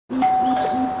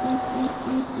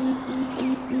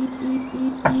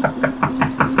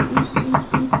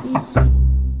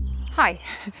Hi.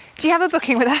 Do you have a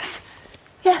booking with us?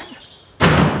 Yes.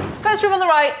 First room on the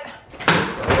right.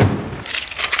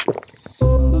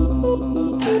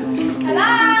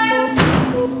 Hello?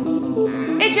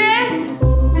 Idris?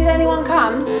 Did anyone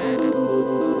come?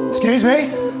 Excuse me?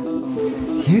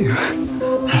 You?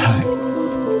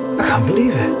 Hello? I can't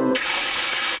believe it.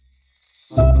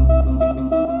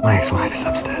 My ex-wife is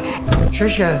upstairs.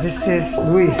 Patricia, this is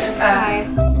Louise. Hi.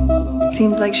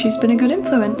 Seems like she's been a good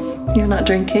influence. You're not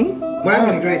drinking? We're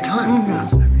having a great time.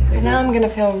 Now I'm gonna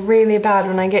feel really bad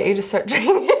when I get you to start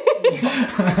drinking.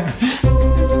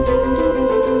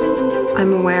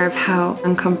 I'm aware of how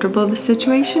uncomfortable the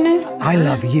situation is. I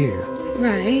love you.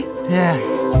 Right. Yeah.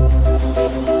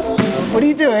 What are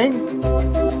you doing?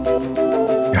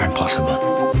 You're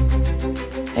impossible.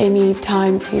 They need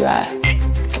time to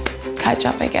catch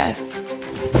up, I guess.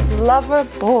 Lover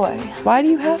boy. Why do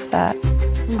you have that?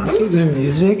 I still do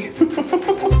music.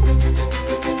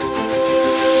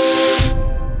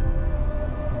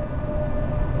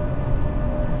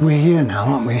 We're here now,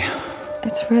 aren't we?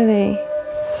 It's really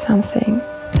something.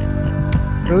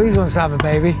 Louise wants to have a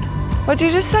baby. What'd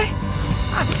you just say?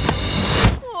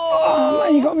 Oh,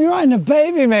 man, you got me right in the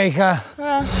baby maker.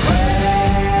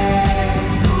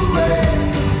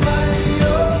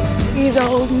 These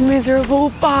old miserable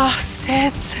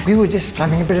bastards. We were just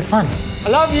having a bit of fun. I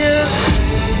love you.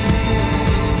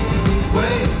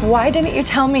 Why didn't you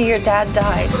tell me your dad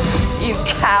died? You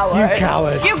coward. You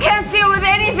coward. You can't deal with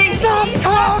anything. Stop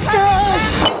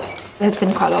talking! There's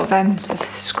been quite a lot of sort of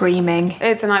screaming.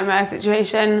 It's a nightmare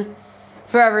situation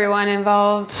for everyone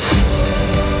involved.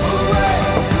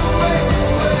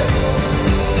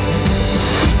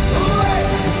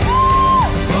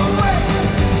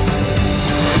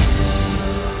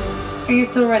 Are you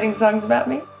still writing songs about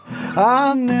me?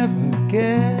 I'll never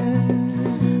get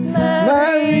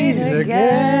married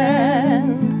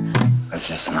again. That's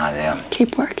just an idea.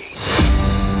 Keep working.